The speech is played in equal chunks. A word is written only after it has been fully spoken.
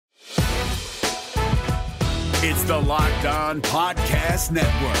It's the Locked On Podcast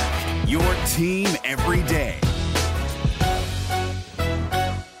Network, your team every day.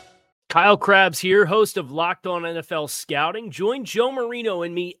 Kyle Krabs here, host of Locked On NFL Scouting. Join Joe Marino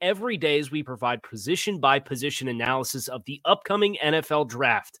and me every day as we provide position-by-position analysis of the upcoming NFL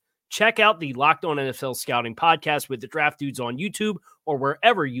Draft. Check out the Locked On NFL Scouting podcast with the Draft Dudes on YouTube or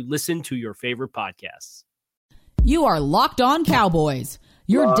wherever you listen to your favorite podcasts. You are Locked On Cowboys,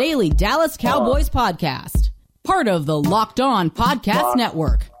 your daily Dallas Cowboys podcast. Part of the Locked On Podcast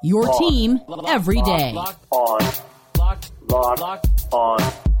Network, your team every day. Locked on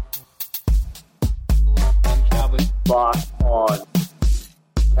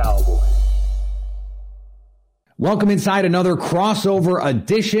Cowboys. Welcome inside another crossover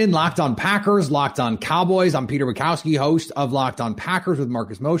edition, Locked On Packers, Locked On Cowboys. I'm Peter Bukowski, host of Locked On Packers, with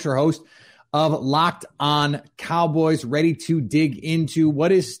Marcus Mosher, host of Locked On Cowboys, ready to dig into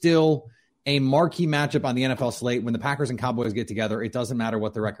what is still a marquee matchup on the NFL slate. When the Packers and Cowboys get together, it doesn't matter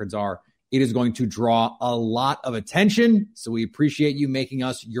what the records are. It is going to draw a lot of attention. So we appreciate you making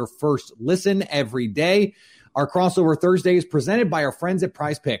us your first listen every day. Our crossover Thursday is presented by our friends at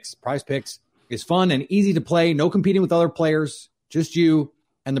Prize Picks. Prize Picks is fun and easy to play. No competing with other players, just you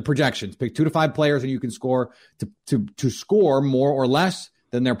and the projections. Pick 2 to 5 players and you can score to score more or less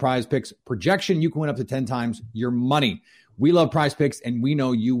than their Prize Picks projection. You can win up to 10 times your money. We love Prize Picks, and we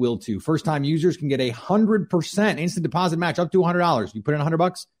know you will too. First-time users can get 100% instant deposit match up to $100. You put in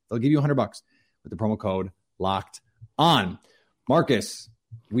 $100, they'll give you $100 with the promo code Locked On. Marcus,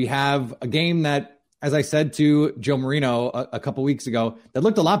 we have a game that, as I said to Joe Marino a couple weeks ago, that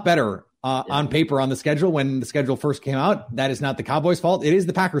looked a lot better on paper on the schedule when the schedule first came out. That is not the Cowboys' fault. It is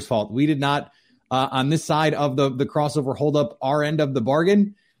the Packers' fault. We did not, on this side of the crossover, hold up our end of the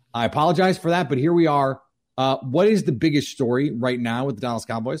bargain. I apologize for that, but here we are. What is the biggest story right now with the Dallas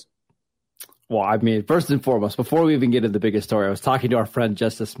Cowboys? Well, I mean, first and foremost, before we even get into the biggest story, I was talking to our friend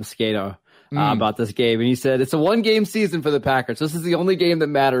Justice Mosquito about this game, and he said it's a one-game season for the Packers. This is the only game that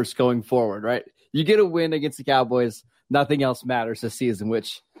matters going forward, right? You get a win against the Cowboys, nothing else matters this season,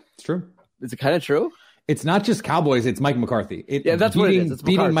 which it's true. Is it kind of true? It's not just Cowboys, it's Mike McCarthy. That's what it is. It's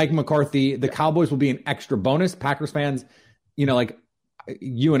beating Mike McCarthy, the Cowboys will be an extra bonus. Packers fans, like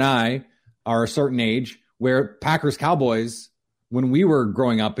you and I are a certain age, where Packers-Cowboys, when we were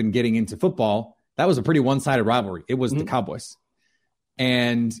growing up and getting into football, that was a pretty one-sided rivalry. It was the Cowboys.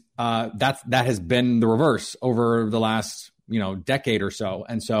 And that has been the reverse over the last, decade or so.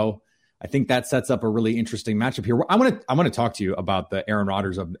 And so I think that sets up a really interesting matchup here. I want to talk to you about the Aaron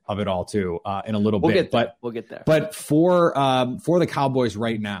Rodgers of it all too in a little bit. We'll get there. But for the Cowboys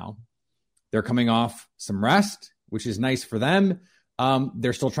right now, they're coming off some rest, which is nice for them.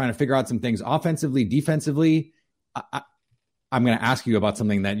 They're still trying to figure out some things offensively, defensively. I'm going to ask you about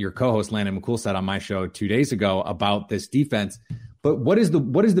something that your co-host Landon McCool said on my show 2 days ago about this defense. But what is the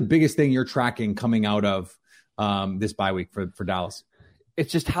biggest thing you're tracking coming out of this bye week for Dallas?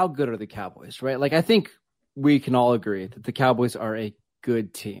 It's just how good are the Cowboys, right? Like, I think we can all agree that the Cowboys are a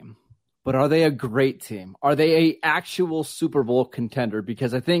good team, but are they a great team? Are they a actual Super Bowl contender?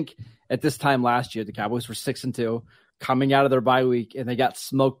 Because I think at this time last year, the Cowboys were 6-2. Coming out of their bye week, and they got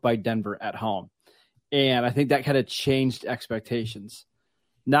smoked by Denver at home. And I think that kind of changed expectations.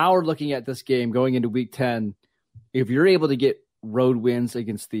 Now we're looking at this game going into week 10. If you're able to get road wins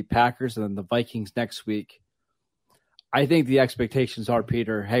against the Packers and then the Vikings next week, I think the expectations are,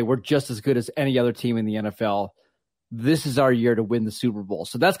 Peter, hey, we're just as good as any other team in the NFL. This is our year to win the Super Bowl.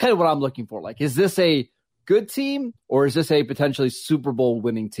 So that's kind of what I'm looking for. Like, is this a good team or is this a potentially Super Bowl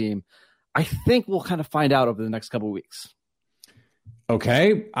winning team? I think we'll kind of find out over the next couple of weeks.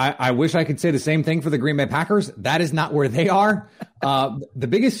 Okay. I wish I could say the same thing for the Green Bay Packers. That is not where they are. The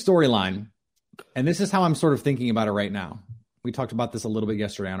biggest storyline, and this is how I'm sort of thinking about it right now. We talked about this a little bit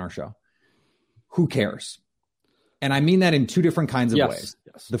yesterday on our show. Who cares? And I mean that in two different kinds of ways.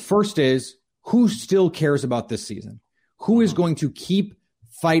 Yes. The first is, who still cares about this season? Who is going to keep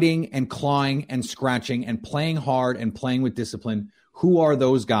fighting and clawing and scratching and playing hard and playing with discipline? Who are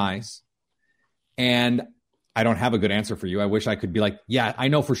those guys? And I don't have a good answer for you. I wish I could be like, yeah, I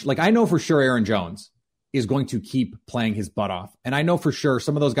know for sure Aaron Jones is going to keep playing his butt off. And I know for sure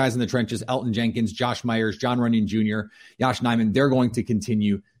some of those guys in the trenches, Elton Jenkins, Josh Myers, John Runyon Jr., Josh Nyman, they're going to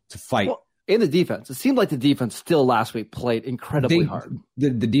continue to fight. Well, in the defense, it seemed like the defense still last week played incredibly hard.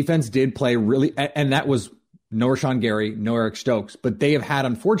 The defense did play really, and that was no Rashawn Gary, no Eric Stokes, but they have had,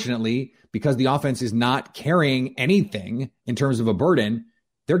 unfortunately, because the offense is not carrying anything in terms of a burden,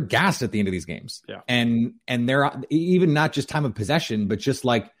 they're gassed at the end of these games. Yeah. And they're even not just time of possession, but just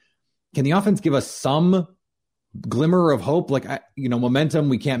like, can the offense give us some glimmer of hope? Like, momentum,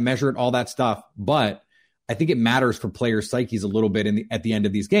 we can't measure it, all that stuff. But I think it matters for players' psyches a little bit at the end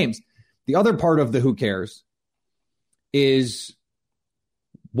of these games. The other part of the who cares is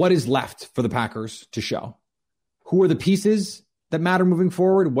what is left for the Packers to show. Who are the pieces that matter moving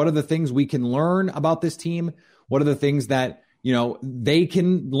forward? What are the things we can learn about this team? What are the things that, they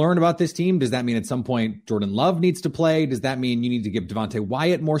can learn about this team? Does that mean at some point Jordan Love needs to play? Does that mean you need to give Devontae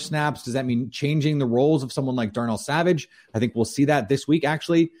Wyatt more snaps? Does that mean changing the roles of someone like Darnell Savage? I think we'll see that this week,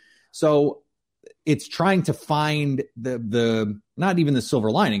 actually. So it's trying to find the not even the silver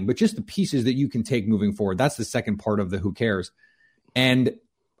lining, but just the pieces that you can take moving forward. That's the second part of the who cares. And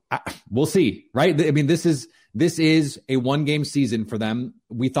we'll see, right? I mean, this is a 1-game season for them.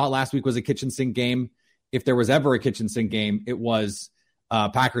 We thought last week was a kitchen sink game. If there was ever a kitchen sink game, it was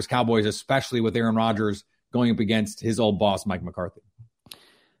Packers Cowboys, especially with Aaron Rodgers going up against his old boss, Mike McCarthy.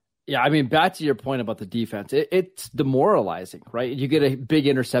 Yeah, I mean, back to your point about the defense, it's demoralizing, right? You get a big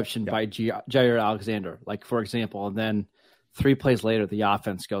interception by Jair Alexander, like, for example, and then 3 plays later, the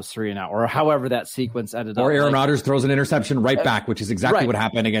offense goes 3 and out, or however that sequence ended up. Or Aaron Rodgers throws an interception right back, which is exactly what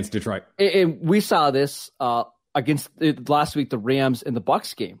happened against Detroit. And we saw this against last week, the Rams and the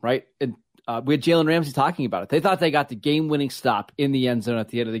Bucs game, right? And we had Jalen Ramsey talking about it. They thought they got the game-winning stop in the end zone at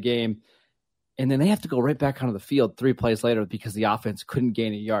the end of the game, and then they have to go right back onto the field 3 plays later because the offense couldn't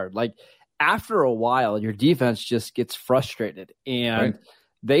gain a yard. Like, after a while, your defense just gets frustrated, and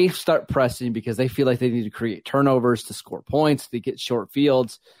they start pressing because they feel like they need to create turnovers to score points, to get short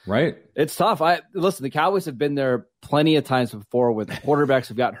fields. Right. It's tough. Listen, the Cowboys have been there plenty of times before when quarterbacks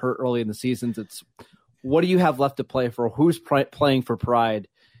have gotten hurt early in the seasons. It's what do you have left to play for? Who's playing for pride?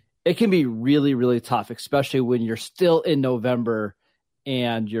 It can be really, really tough, especially when you're still in November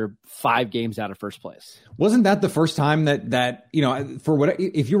and you're 5 games out of first place. Wasn't that the first time that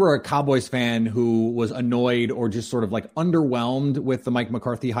if you were a Cowboys fan who was annoyed or just sort of like underwhelmed with the Mike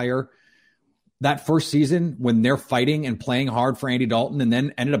McCarthy hire, that first season when they're fighting and playing hard for Andy Dalton and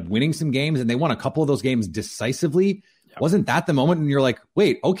then ended up winning some games and they won a couple of those games decisively? Yep. Wasn't that the moment when you're like,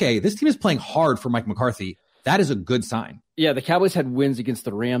 wait, okay, this team is playing hard for Mike McCarthy? That is a good sign. Yeah, the Cowboys had wins against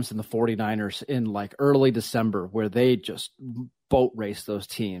the Rams and the 49ers in like early December where they just boat raced those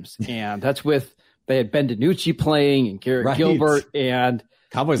teams. And that's with they had Ben DiNucci playing and Garrett Gilbert and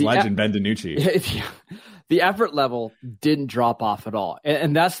Cowboys legend Ben DiNucci. The effort level didn't drop off at all.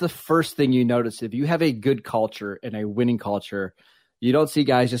 And that's the first thing you notice. If you have a good culture and a winning culture, you don't see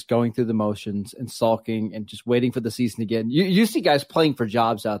guys just going through the motions and sulking and just waiting for the season again. You see guys playing for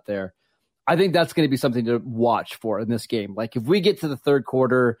jobs out there. I think that's going to be something to watch for in this game. Like if we get to the third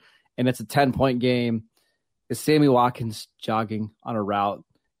quarter and it's a 10-point game, is Sammy Watkins jogging on a route?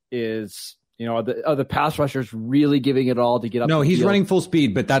 Are the pass rushers really giving it all to get up? No, he's running full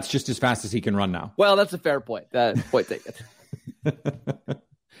speed, but that's just as fast as he can run now. Well, that's a fair point. Point taken.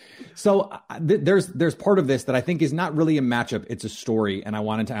 So there's part of this that I think is not really a matchup. It's a story, and I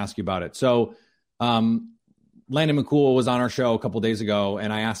wanted to ask you about it. So Landon McCool was on our show a couple of days ago,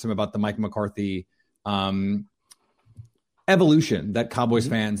 and I asked him about the Mike McCarthy evolution that Cowboys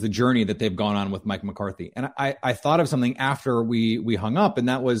fans, the journey that they've gone on with Mike McCarthy. And I thought of something after we hung up, and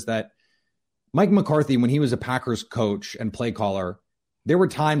that was that Mike McCarthy, when he was a Packers coach and play caller, there were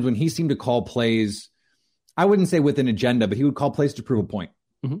times when he seemed to call plays, I wouldn't say with an agenda, but he would call plays to prove a point.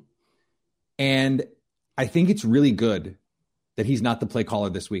 Mm-hmm. And I think it's really good that he's not the play caller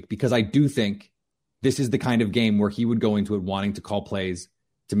this week, because I do think this is the kind of game where he would go into it wanting to call plays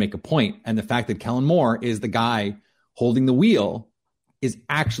to make a point. And the fact that Kellen Moore is the guy holding the wheel is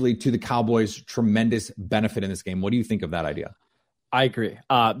actually to the Cowboys' tremendous benefit in this game. What do you think of that idea? I agree.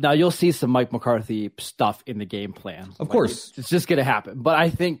 Now you'll see some Mike McCarthy stuff in the game plan. Of course. It's just going to happen. But I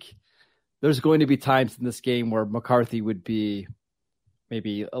think there's going to be times in this game where McCarthy would be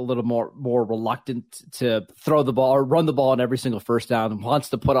maybe a little more reluctant to throw the ball or run the ball on every single first down, and wants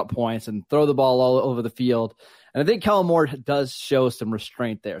to put up points and throw the ball all over the field. And I think Kellen Moore does show some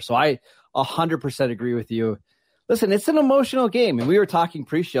restraint there. So I 100% agree with you. Listen, it's an emotional game. And we were talking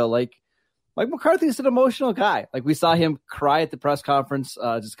pre-show, like Mike McCarthy is an emotional guy. Like we saw him cry at the press conference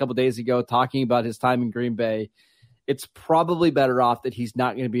just a couple days ago talking about his time in Green Bay. It's probably better off that he's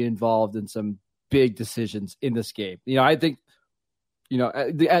not going to be involved in some big decisions in this game. I think,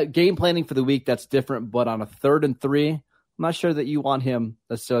 the game planning for the week, that's different, but on a 3rd and 3, I'm not sure that you want him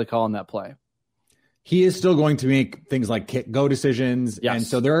necessarily calling that play. He is still going to make things like kick go decisions. Yes. And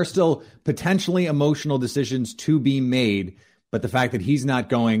so there are still potentially emotional decisions to be made. But the fact that he's not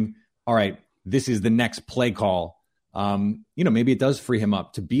going, all right, this is the next play call, maybe it does free him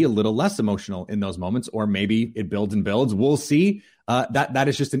up to be a little less emotional in those moments, or maybe it builds and builds. We'll see. That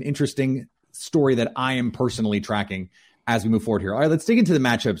is just an interesting story that I am personally tracking as we move forward here. All right, let's dig into the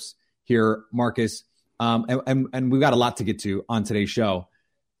matchups here, Marcus. And we've got a lot to get to on today's show.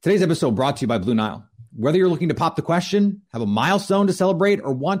 Today's episode brought to you by Blue Nile. Whether you're looking to pop the question, have a milestone to celebrate,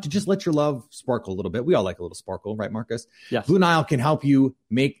 or want to just let your love sparkle a little bit. We all like a little sparkle, right, Marcus? Yes. Blue Nile can help you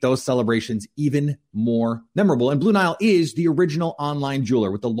make those celebrations even more memorable. And Blue Nile is the original online jeweler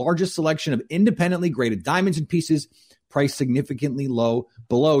with the largest selection of independently graded diamonds and pieces priced significantly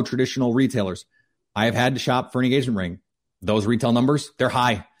below traditional retailers. I have had to shop for an engagement ring. Those retail numbers, they're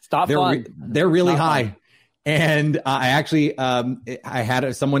high. They're really high. Fun. And I actually, I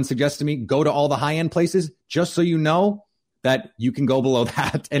had someone suggest to me, go to all the high-end places just so you know that you can go below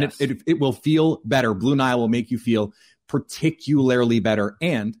that. And yes, it will feel better. Blue Nile will make you feel particularly better.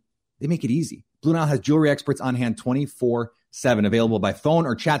 And they make it easy. Blue Nile has jewelry experts on hand 24/7, available by phone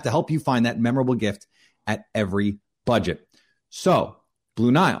or chat to help you find that memorable gift at every budget. So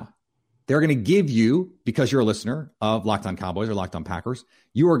Blue Nile, they're going to give you, because you're a listener of Locked On Cowboys or Locked On Packers,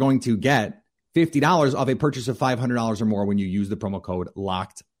 you are going to get $50 off a purchase of $500 or more when you use the promo code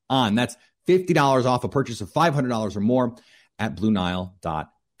Locked On. That's $50 off a purchase of $500 or more at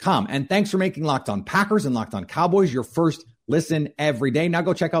BlueNile.com. And thanks for making Locked On Packers and Locked On Cowboys your first listen every day. Now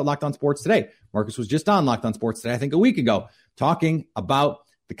go check out Locked On Sports Today. Marcus was just on Locked On Sports Today, I think a week ago, talking about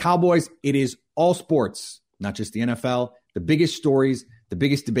the Cowboys. It is all sports, not just the NFL, the biggest stories, the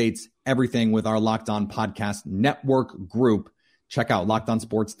biggest debates, everything with our Locked On Podcast Network group. Check out Locked On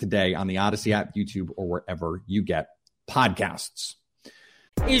Sports Today on the Odyssey app, YouTube, or wherever you get podcasts.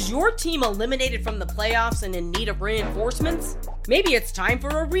 Is your team eliminated from the playoffs and in need of reinforcements? Maybe it's time for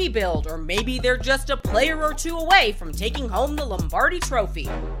a rebuild, or maybe they're just a player or two away from taking home the Lombardi Trophy.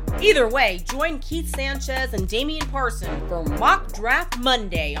 Either way, join Keith Sanchez and Damian Parson for Mock Draft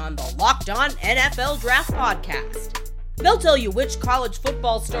Monday on the Locked On NFL Draft Podcast. They'll tell you which college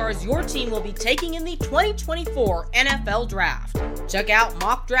football stars your team will be taking in the 2024 NFL Draft. Check out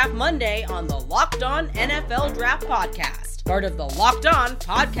Mock Draft Monday on the Locked On NFL Draft Podcast, part of the Locked On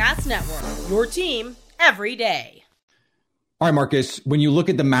Podcast Network, your team every day. All right, Marcus, when you look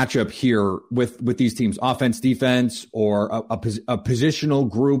at the matchup here with these teams, offense, defense, or a positional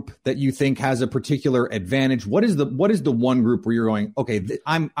group that you think has a particular advantage, what is the one group where you're going, okay,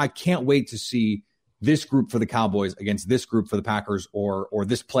 I can't wait to see this group for the Cowboys against this group for the Packers, or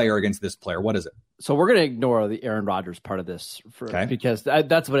this player against this player? What is it? So we're going to ignore the Aaron Rodgers part of this because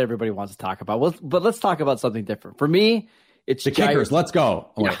that's what everybody wants to talk about. But let's talk about something different. For me, it's the kickers. Let's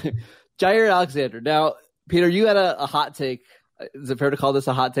go. Yeah. Jair Alexander. Now, Peter, you had a hot take. Is it fair to call this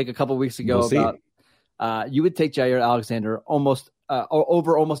a hot take a couple weeks ago about you would take Jair Alexander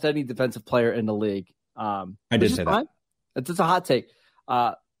over almost any defensive player in the league? I did say that. It's a hot take.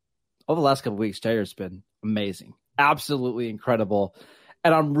 Over the last couple of weeks, Jair's been amazing, absolutely incredible.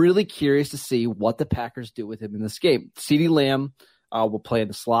 And I'm really curious to see what the Packers do with him in this game. CeeDee Lamb will play in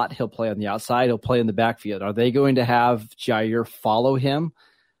the slot. He'll play on the outside. He'll play in the backfield. Are they going to have Jair follow him?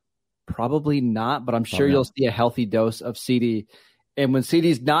 Probably not, but I'm sure you'll see a healthy dose of CeeDee. And when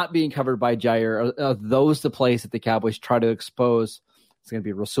CeeDee's not being covered by Jair, are those the plays that the Cowboys try to expose? It's going to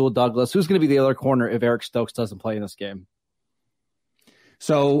be Rasul Douglas. Who's going to be the other corner if Eric Stokes doesn't play in this game?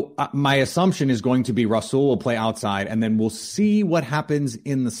 So my assumption is going to be Rasul will play outside, and then we'll see what happens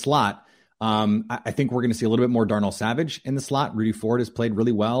in the slot. I think we're going to see a little bit more Darnell Savage in the slot. Rudy Ford has played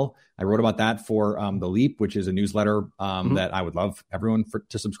really well. I wrote about that for The Leap, which is a newsletter that I would love everyone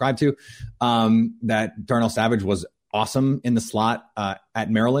to subscribe to. That Darnell Savage was awesome in the slot at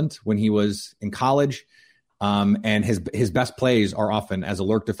Maryland when he was in college. And his best plays are often as a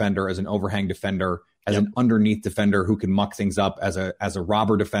lurk defender, as an overhang defender, as an underneath defender who can muck things up, as a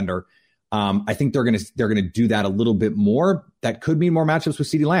robber defender. I think they're gonna do that a little bit more. That could mean more matchups with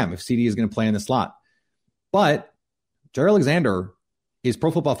CeeDee Lamb if CeeDee is going to play in the slot. But Jair Alexander is Pro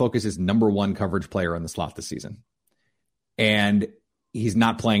Football Focus's #1 coverage player in the slot this season, and he's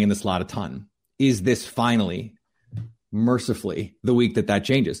not playing in the slot a ton. Is this finally, mercifully, the week that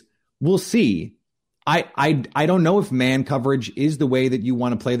changes? We'll see. I don't know if man coverage is the way that you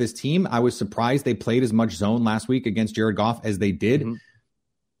want to play this team. I was surprised they played as much zone last week against Jared Goff as they did,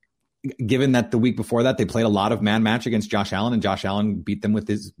 given that the week before that they played a lot of man match against Josh Allen, and Josh Allen beat them with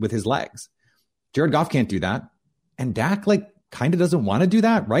his legs. Jared Goff can't do that, and Dak kind of doesn't want to do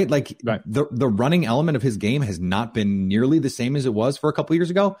that, right? The running element of his game has not been nearly the same as it was for a couple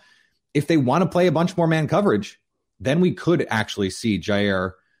years ago. If they want to play a bunch more man coverage, then we could actually see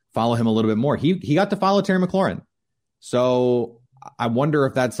Jair follow him a little bit more. He got to follow Terry McLaurin. So I wonder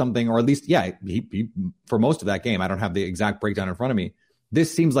if that's something, or at least, he for most of that game, I don't have the exact breakdown in front of me.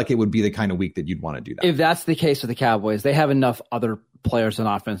 This seems like it would be the kind of week that you'd want to do that. If that's the case with the Cowboys, they have enough other players on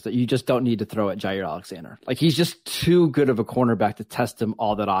offense that you just don't need to throw at Jair Alexander. Like, he's just too good of a cornerback to test him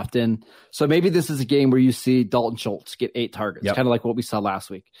all that often. So maybe this is a game where you see Dalton Schultz get 8 targets, kind of like what we saw last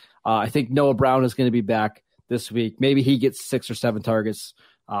week. I think Noah Brown is going to be back this week. Maybe he gets 6 or 7 targets.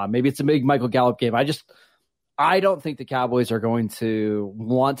 Maybe it's a big Michael Gallup game. I don't think the Cowboys are going to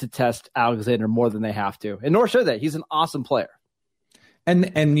want to test Alexander more than they have to, and nor should they. He's an awesome player.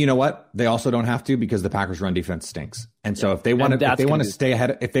 And you know what? They also don't have to, because the Packers' run defense stinks. And so if they want to stay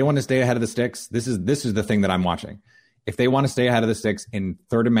ahead of the sticks, this is the thing that I'm watching. If they want to stay ahead of the sticks in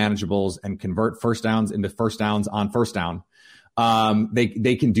third and manageables and convert first downs into first downs on first down,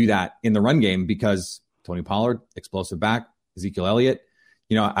 they can do that in the run game, because Tony Pollard, explosive back, Ezekiel Elliott.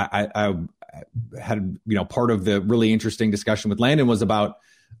 I had, part of the really interesting discussion with Landon was about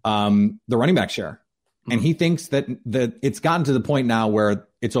the running back share. And he thinks that it's gotten to the point now where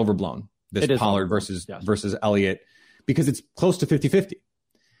it's overblown, this Pollard versus Elliott, because it's close to 50-50.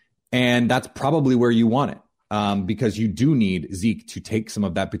 And that's probably where you want it, because you do need Zeke to take some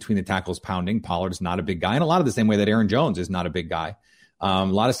of that between the tackles pounding. Pollard is not a big guy, in a lot of the same way that Aaron Jones is not a big guy. A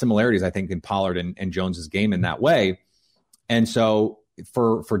lot of similarities, I think, in Pollard and Jones's game in that way. And so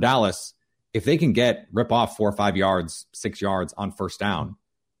for Dallas, if they can rip off 4 or 5 yards, 6 yards on first down,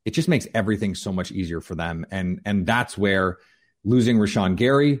 it just makes everything so much easier for them. And that's where losing Rashawn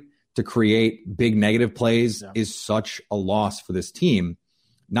Gary to create big negative plays is such a loss for this team.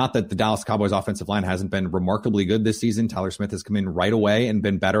 Not that the Dallas Cowboys offensive line hasn't been remarkably good this season. Tyler Smith has come in right away and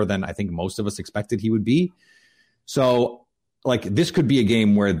been better than I think most of us expected he would be. So, like, this could be a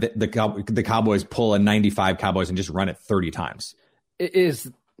game where the Cowboys pull a 95 Cowboys and just run it 30 times.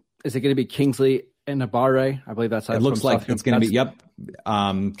 Is it going to be Kingsley and Enagbare? I believe that's how it looks like. It's going to be. Yep.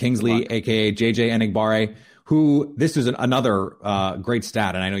 Kingsley, aka JJ Enagbare, who, this is another great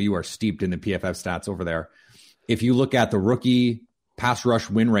stat, and I know you are steeped in the PFF stats over there. If you look at the rookie pass rush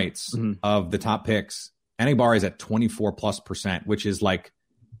win rates of the top picks, Enagbare is at 24+%, which is like,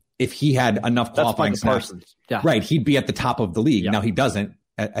 if he had enough qualifying snaps, right, he'd be at the top of the league. Now he doesn't.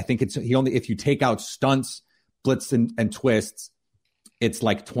 I think if you take out stunts, blitz, and twists, it's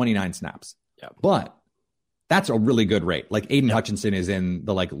like 29 snaps. Yeah. But that's a really good rate. Like, Aiden Hutchinson is in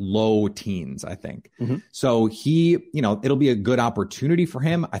the low teens, I think. So it'll be a good opportunity for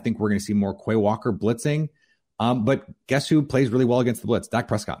him. I think we're going to see more Quay Walker blitzing. But guess who plays really well against the blitz? Dak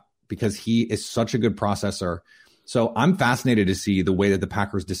Prescott, because he is such a good processor. So I'm fascinated to see the way that the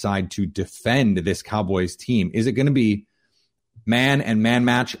Packers decide to defend this Cowboys team. Is it going to be man and man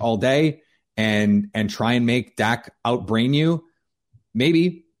match all day and try and make Dak outbrain you?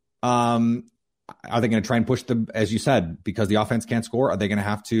 Maybe. Are they going to try and push them, as you said, because the offense can't score? Are they going to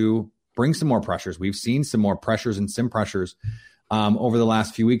have to bring some more pressures? We've seen some more pressures and sim pressures over the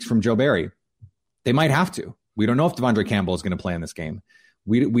last few weeks from Joe Barry. They might have to. We don't know if Devondre Campbell is going to play in this game.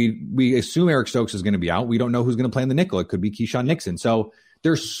 We assume Eric Stokes is going to be out. We don't know who's going to play in the nickel. It could be Keyshawn Nixon. So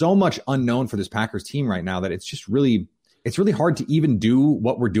there's so much unknown for this Packers team right now that it's really hard to even do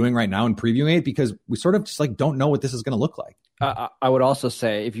what we're doing right now and previewing it, because we sort of just don't know what this is going to look like. I would also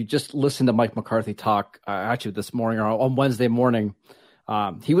say, if you just listen to Mike McCarthy talk, actually this morning or on Wednesday morning,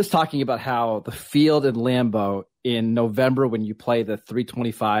 he was talking about how the field in Lambeau in November, when you play the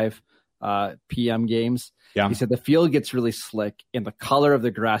 3:25 p.m. games, he said the field gets really slick and the color of the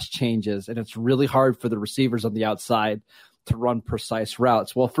grass changes, and it's really hard for the receivers on the outside to run precise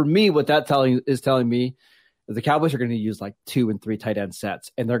routes. Well, for me, what that is telling me is the Cowboys are going to use 2 and 3 tight end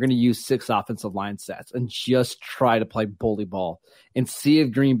sets, and they're going to use 6 offensive line sets and just try to play bully ball and see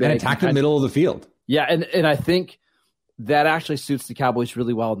if Green Bay and attack the middle of the field. Yeah, and I think that actually suits the Cowboys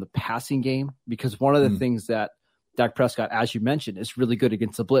really well in the passing game, because one of the things that Dak Prescott, as you mentioned, is really good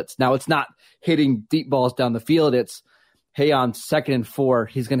against the blitz. Now, it's not hitting deep balls down the field. It's, hey, on 2nd and 4,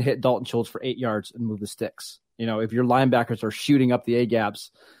 he's going to hit Dalton Schultz for 8 yards and move the sticks. If your linebackers are shooting up the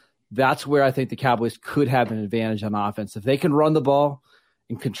A-gaps, that's where I think the Cowboys could have an advantage on offense. If they can run the ball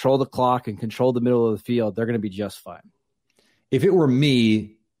and control the clock and control the middle of the field, they're going to be just fine. If it were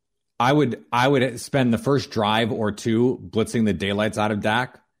me, I would spend the first drive or two blitzing the daylights out of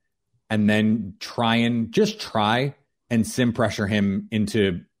Dak, and then try and sim pressure him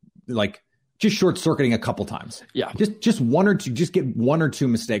into just short circuiting a couple times. Yeah. Just one or two, just get 1 or 2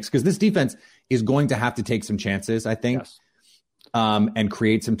 mistakes, because this defense is going to have to take some chances, I think. Yes. And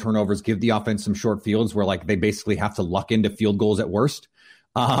create some turnovers, give the offense some short fields where they basically have to luck into field goals at worst.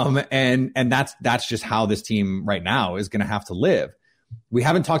 And that's just how this team right now is going to have to live. We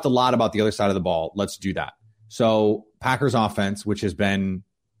haven't talked a lot about the other side of the ball. Let's do that. So Packers offense, which has been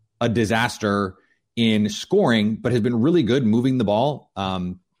a disaster in scoring, but has been really good moving the ball.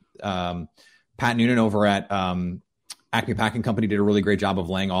 Pat Noonan over at Acme Packing Company did a really great job of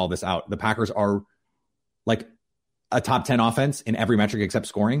laying all this out. The Packers are like a top 10 offense in every metric except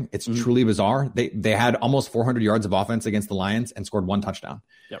scoring. It's truly bizarre. They had almost 400 yards of offense against the Lions and scored 1 touchdown.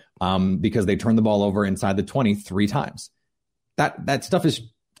 Because they turned the ball over inside the 20 3 times. That stuff is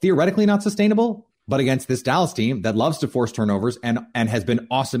theoretically not sustainable, but against this Dallas team that loves to force turnovers and has been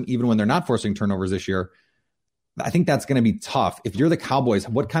awesome even when they're not forcing turnovers this year, I think that's going to be tough. If you're the Cowboys,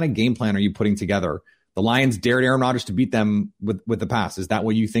 what kind of game plan are you putting together? The Lions dared Aaron Rodgers to beat them with the pass. Is that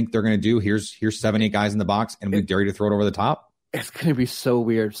what you think they're going to do? Here's 7-8 guys in the box, and we dare you to throw it over the top? It's going to be so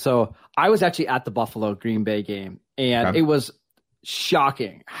weird. So I was actually at the Buffalo Green Bay game, and it was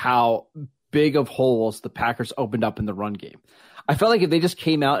shocking how big of holes the Packers opened up in the run game. I felt like if they just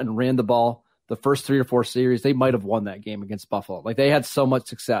came out and ran the ball the first 3 or 4 series, they might have won that game against Buffalo. Like, they had so much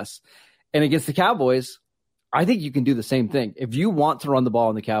success. And against the Cowboys, I think you can do the same thing. If you want to run the ball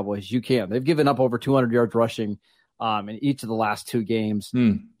in the Cowboys, you can. They've given up over 200 yards rushing in each of the last 2 games.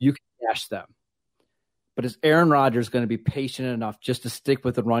 You can dash them. But is Aaron Rodgers going to be patient enough just to stick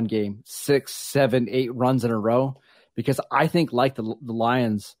with the run game 6, 7, 8 runs in a row? Because I think, like the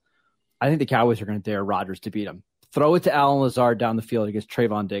Lions, I think the Cowboys are going to dare Rodgers to beat them. Throw it to Allen Lazard down the field against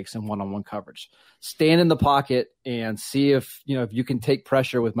Trayvon Diggs in one-on-one coverage. Stand in the pocket and see if you can take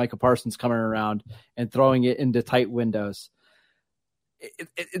pressure with Micah Parsons coming around and throwing it into tight windows.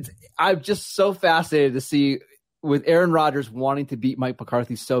 I'm just so fascinated to see, with Aaron Rodgers wanting to beat Mike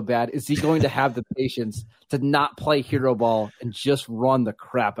McCarthy so bad, is he going to have the patience to not play hero ball and just run the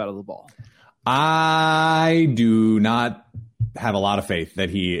crap out of the ball? I do not have a lot of faith that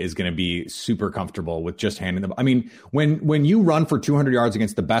he is going to be super comfortable with just handing them. I mean, when you run for 200 yards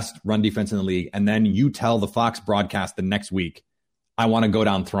against the best run defense in the league, and then you tell the Fox broadcast the next week, I want to go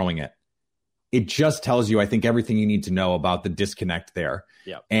down throwing it. It just tells you, I think, everything you need to know about the disconnect there.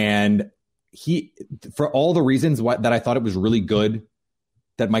 Yeah. And for all the reasons that I thought it was really good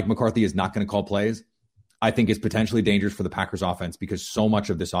that Mike McCarthy is not going to call plays, I think is potentially dangerous for the Packers offense, because so much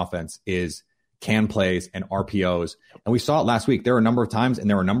of this offense is can plays and RPOs. And we saw it last week. There were a number of times, and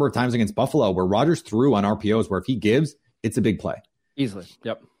there were a number of times against Buffalo where Rodgers threw on RPOs where if he gives, it's a big play. Easily.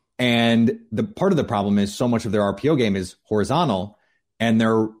 Yep. And the part of the problem is so much of their RPO game is horizontal, and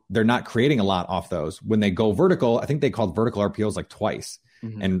they're not creating a lot off those. When they go vertical, I think they called vertical RPOs like twice.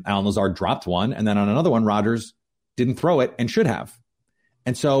 And Allen Lazard dropped one. And then on another one, Rodgers didn't throw it and should have.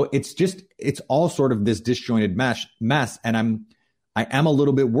 And so it's all sort of this disjointed mess. And I am a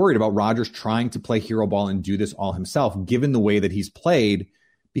little bit worried about Rodgers trying to play hero ball and do this all himself, given the way that he's played,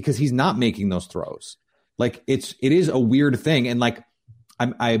 because he's not making those throws. Like it is a weird thing. And like,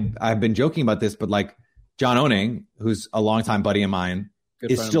 I've been joking about this, but like John Oning, who's a longtime buddy of mine,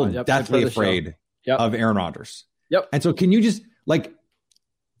 is still deathly afraid of Aaron Rodgers. Yep. And so can you just like,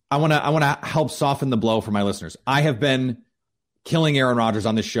 I want to help soften the blow for my listeners. I have been killing Aaron Rodgers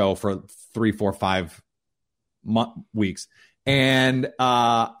on this show for 3, 4, 5 weeks. And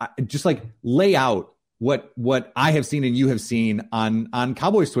just like lay out what I have seen and you have seen on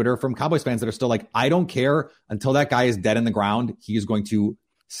Cowboys Twitter from Cowboys fans that are still like, I don't care until that guy is dead in the ground. He is going to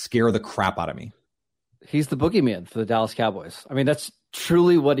scare the crap out of me. He's the boogeyman for the Dallas Cowboys. I mean, that's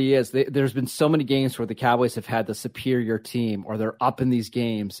truly what he is. There's been so many games where the Cowboys have had the superior team, or they're up in these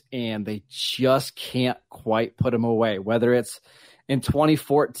games and they just can't quite put him away. Whether it's in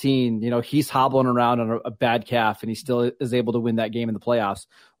 2014, he's hobbling around on a bad calf and he still is able to win that game in the playoffs.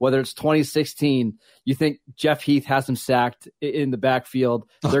 Whether it's 2016, you think Jeff Heath has him sacked in the backfield.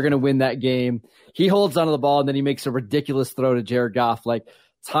 They're going to win that game. He holds onto the ball and then he makes a ridiculous throw to Jared Goff. Like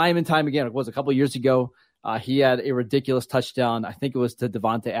time and time again, it was a couple of years ago. He had a ridiculous touchdown. I think it was to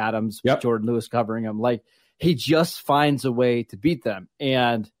Devontae Adams, with Jordan Lewis covering him. Like, he just finds a way to beat them.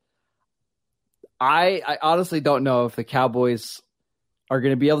 And I honestly don't know if the Cowboys are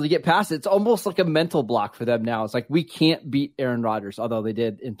going to be able to get past it. It's almost like a mental block for them now. It's like, we can't beat Aaron Rodgers, although they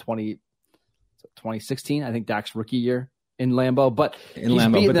did in 2016, I think Dak's rookie year in Lambeau. But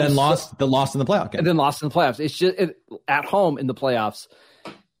then lost in the playoff game. And then lost in the playoffs. It's just at home in the playoffs.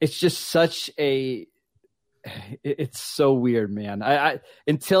 It's just such a... It's so weird, man. I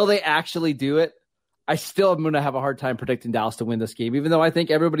until they actually do it, I still am going to have a hard time predicting Dallas to win this game, even though I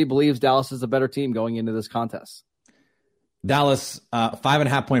think everybody believes Dallas is a better team going into this contest. Dallas,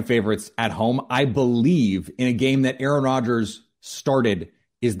 5.5 point favorites at home. I believe in a game that Aaron Rodgers started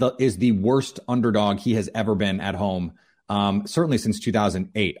is the worst underdog he has ever been at home. Certainly since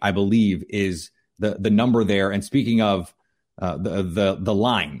 2008, I believe is the number there. And speaking of the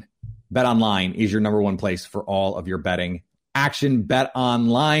line, BetOnline is your number one place for all of your betting action.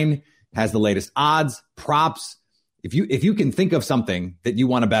 BetOnline has the latest odds, props, if you can think of something that you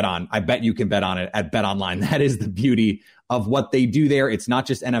want to bet on, I bet you can bet on it at BetOnline. That is the beauty of what they do there. It's not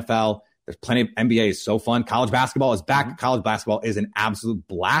just NFL. There's plenty of NBA is so fun. College basketball is back. College basketball is an absolute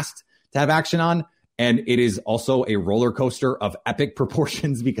blast to have action on. And it is also a roller coaster of epic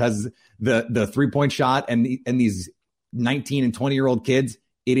proportions because the 3-point shot and these 19 and 20-year-old kids,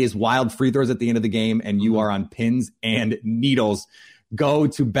 it is wild free throws at the end of the game, and you are on pins and needles. Go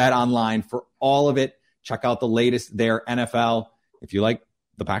to BetOnline for all of it. Check out the latest there, NFL. If you like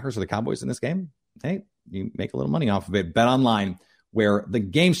the Packers or the Cowboys in this game, hey, you make a little money off of it. BetOnline, where the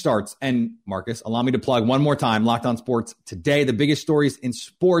game starts. And Marcus, allow me to plug one more time, Locked On Sports today. The biggest stories in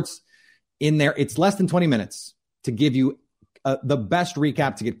sports in there. It's less than 20 minutes to give you the best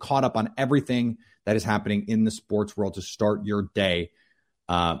recap to get caught up on everything that is happening in the sports world to start your day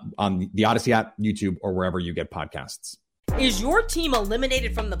on the Odyssey app, YouTube, or wherever you get podcasts. Is your team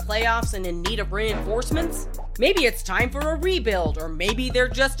eliminated from the playoffs and in need of reinforcements? Maybe it's time for a rebuild, or maybe they're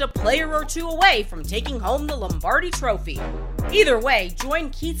just a player or two away from taking home the Lombardi Trophy. Either way, join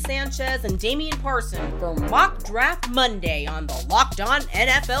Keith Sanchez and Damian Parson for Mock Draft Monday on the Locked On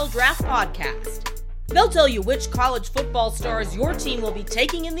NFL Draft Podcast. They'll tell you which college football stars your team will be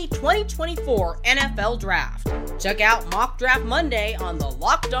taking in the 2024 NFL Draft. Check out Mock Draft Monday on the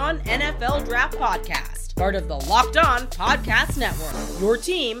Locked On NFL Draft Podcast, part of the Locked On Podcast Network, your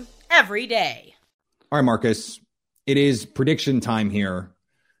team every day. All right, Marcus, it is prediction time here.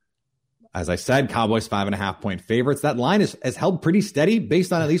 As I said, Cowboys 5.5-point favorites. That line has held pretty steady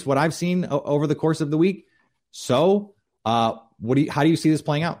based on at least what I've seen over the course of the week. So how do you see this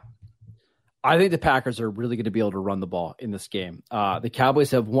playing out? I think the Packers are really going to be able to run the ball in this game. The Cowboys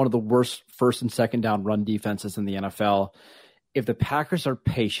have one of the worst first and second down run defenses in the NFL. If the Packers are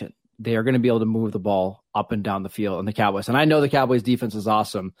patient, they are going to be able to move the ball up and down the field in the Cowboys. And I know the Cowboys defense is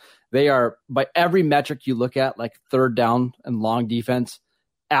awesome. They are, by every metric you look at, like third down and long defense,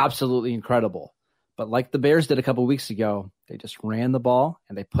 absolutely incredible. But like the Bears did a couple weeks ago, they just ran the ball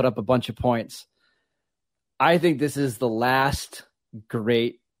and they put up a bunch of points. I think this is the last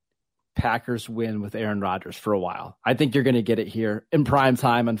great Packers win with Aaron Rodgers for a while. I think you're going to get it here in prime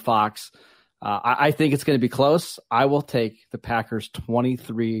time on Fox. I think it's going to be close. I will take the Packers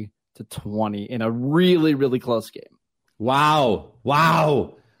 23-20 in a really, really close game. Wow.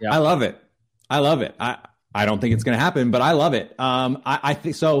 Yeah. I love it. I don't think it's going to happen, but I love it. I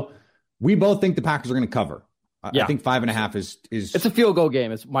think so. We both think the Packers are going to cover. I think 5.5 is it's a field goal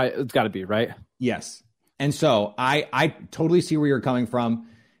game. It's got to be, right? Yes. And so I totally see where you're coming from.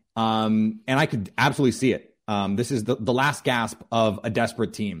 And I could absolutely see it. This is the last gasp of a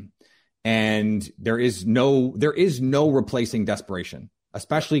desperate team. And there is no replacing desperation,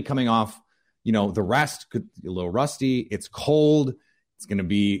 especially coming off, the rest could be a little rusty. It's cold. It's going to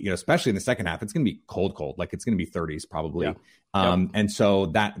be, especially in the second half, it's going to be cold. Like it's going to be 30s probably. Yeah. And so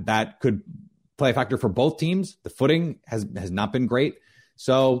that could play a factor for both teams. The footing has not been great.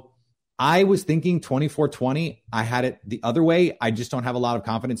 So I was thinking 24-20. I had it the other way. I just don't have a lot of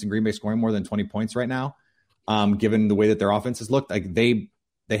confidence in Green Bay scoring more than 20 points right now, given the way that their offense has looked. Like they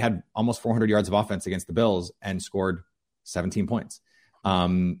had almost 400 yards of offense against the Bills and scored 17 points.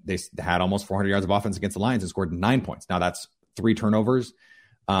 They had almost 400 yards of offense against the Lions and scored 9 points. Now that's 3 turnovers,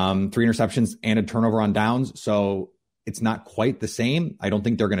 3 interceptions, and a turnover on downs. So it's not quite the same. I don't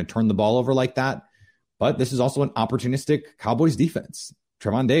think they're going to turn the ball over like that. But this is also an opportunistic Cowboys defense.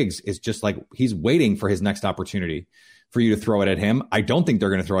 Trevon Diggs is just like, he's waiting for his next opportunity for you to throw it at him. I don't think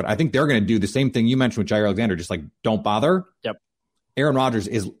they're going to throw it. I think they're going to do the same thing you mentioned with Jair Alexander, just like, don't bother. Yep. Aaron Rodgers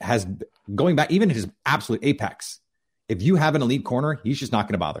has going back, even at his absolute apex. If you have an elite corner, he's just not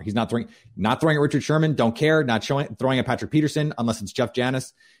going to bother. He's not throwing at Richard Sherman. Don't care. Throwing at Patrick Peterson, unless it's Jeff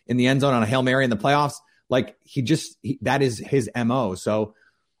Janis in the end zone on a Hail Mary in the playoffs. Like that is his MO. So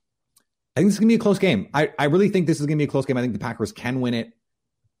I think this is going to be a close game. I really think this is going to be a close game. I think the Packers can win it.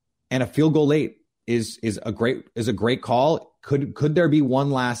 And a field goal late is a great call. Could there be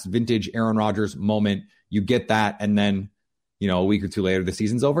one last vintage Aaron Rodgers moment? You get that, and then a week or two later the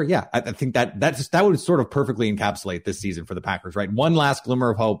season's over. Yeah, I think that would sort of perfectly encapsulate this season for the Packers, right? One last glimmer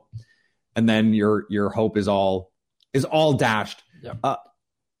of hope, and then your hope is all dashed. Yeah.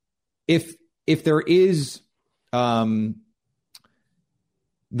 If there is I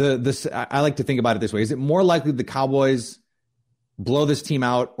like to think about it this way: is it more likely the Cowboys blow this team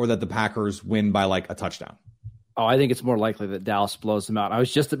out, or that the Packers win by like a touchdown? Oh, I think it's more likely that Dallas blows them out. I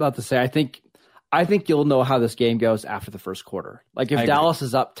was just about to say, I think you'll know how this game goes after the first quarter. Like if Dallas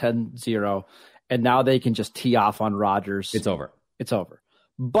is up 10-0 and now they can just tee off on Rodgers, it's over. It's over.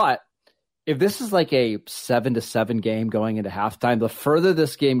 But if this is like a 7-7 game going into halftime, the further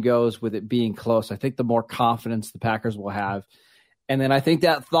this game goes with it being close, I think the more confidence the Packers will have. And then I think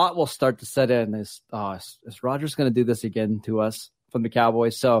that thought will start to set in is Rodgers going to do this again to us from the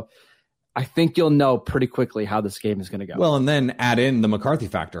Cowboys? So I think you'll know pretty quickly how this game is going to go. Well, and then add in the McCarthy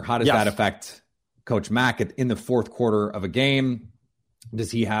factor. How does that affect Coach Mack in the fourth quarter of a game?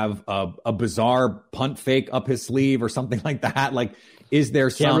 Does he have a bizarre punt fake up his sleeve or something like that? Like, is there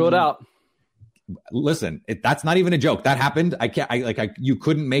some... Can't rule it out. Listen, that's not even a joke. That happened. You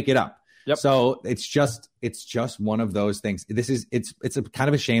couldn't make it up. Yep. So it's just one of those things. It's a kind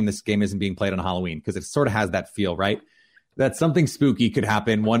of a shame this game isn't being played on Halloween, because it sort of has that feel, right? That something spooky could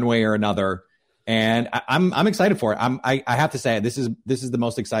happen one way or another. And I'm excited for it. I have to say, this is the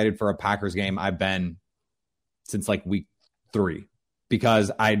most excited for a Packers game I've been since like week 3, because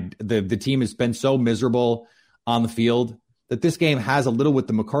the team has been so miserable on the field that this game has a little, with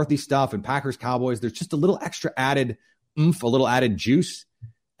the McCarthy stuff and Packers Cowboys, there's just a little extra added oomph, a little added juice.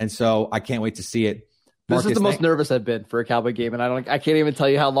 And so I can't wait to see it. Marcus, this is the most nervous I've been for a Cowboy game, and I can't even tell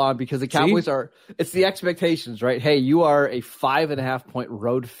you how long, because the Cowboys it's the expectations, right? Hey, you are a 5.5 point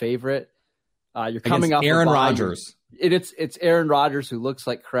road favorite. You're coming off Aaron Rodgers. It's Aaron Rodgers, who looks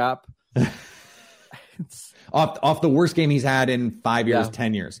like crap. off the worst game he's had in 5 years,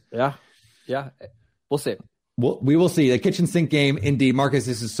 10 years. Yeah. We'll see. We will see. The kitchen sink game, indeed. Marcus,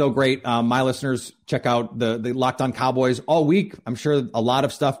 this is so great. My listeners, check out the Locked On Cowboys all week. I'm sure a lot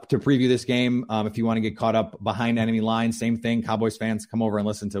of stuff to preview this game. If you want to get caught up behind enemy lines, same thing. Cowboys fans, come over and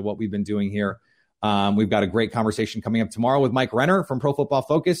listen to what we've been doing here. We've got a great conversation coming up tomorrow with Mike Renner from Pro Football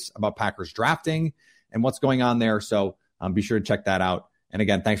Focus about Packers drafting and what's going on there. So be sure to check that out. And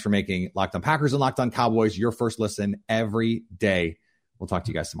again, thanks for making Locked On Packers and Locked On Cowboys your first listen every day. We'll talk to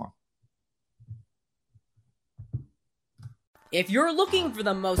you guys tomorrow. If you're looking for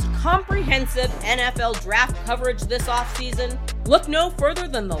the most comprehensive NFL draft coverage this offseason, look no further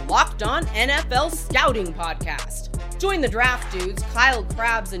than the Locked On NFL Scouting Podcast. Join the draft dudes, Kyle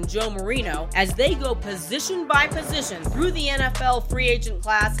Krabs and Joe Marino, as they go position by position through the NFL free agent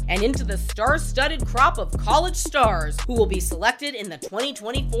class and into the star-studded crop of college stars who will be selected in the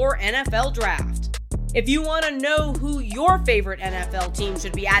 2024 NFL Draft. If you want to know who your favorite NFL team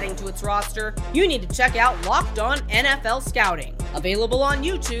should be adding to its roster, you need to check out Locked On NFL Scouting, available on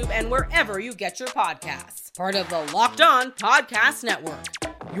YouTube and wherever you get your podcasts. Part of the Locked On Podcast Network,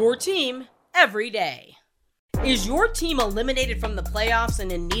 your team every day. Is your team eliminated from the playoffs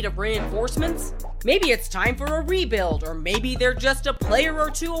and in need of reinforcements? Maybe it's time for a rebuild, or maybe they're just a player or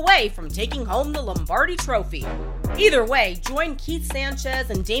two away from taking home the Lombardi Trophy. Either way, join Keith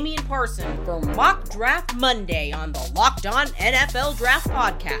Sanchez and Damian Parson for Mock Draft Monday on the Locked On NFL Draft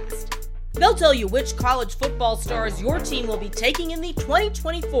Podcast. They'll tell you which college football stars your team will be taking in the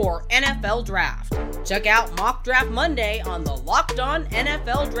 2024 NFL Draft. Check out Mock Draft Monday on the Locked On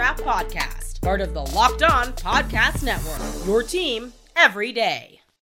NFL Draft Podcast, part of the Locked On Podcast Network, your team every day.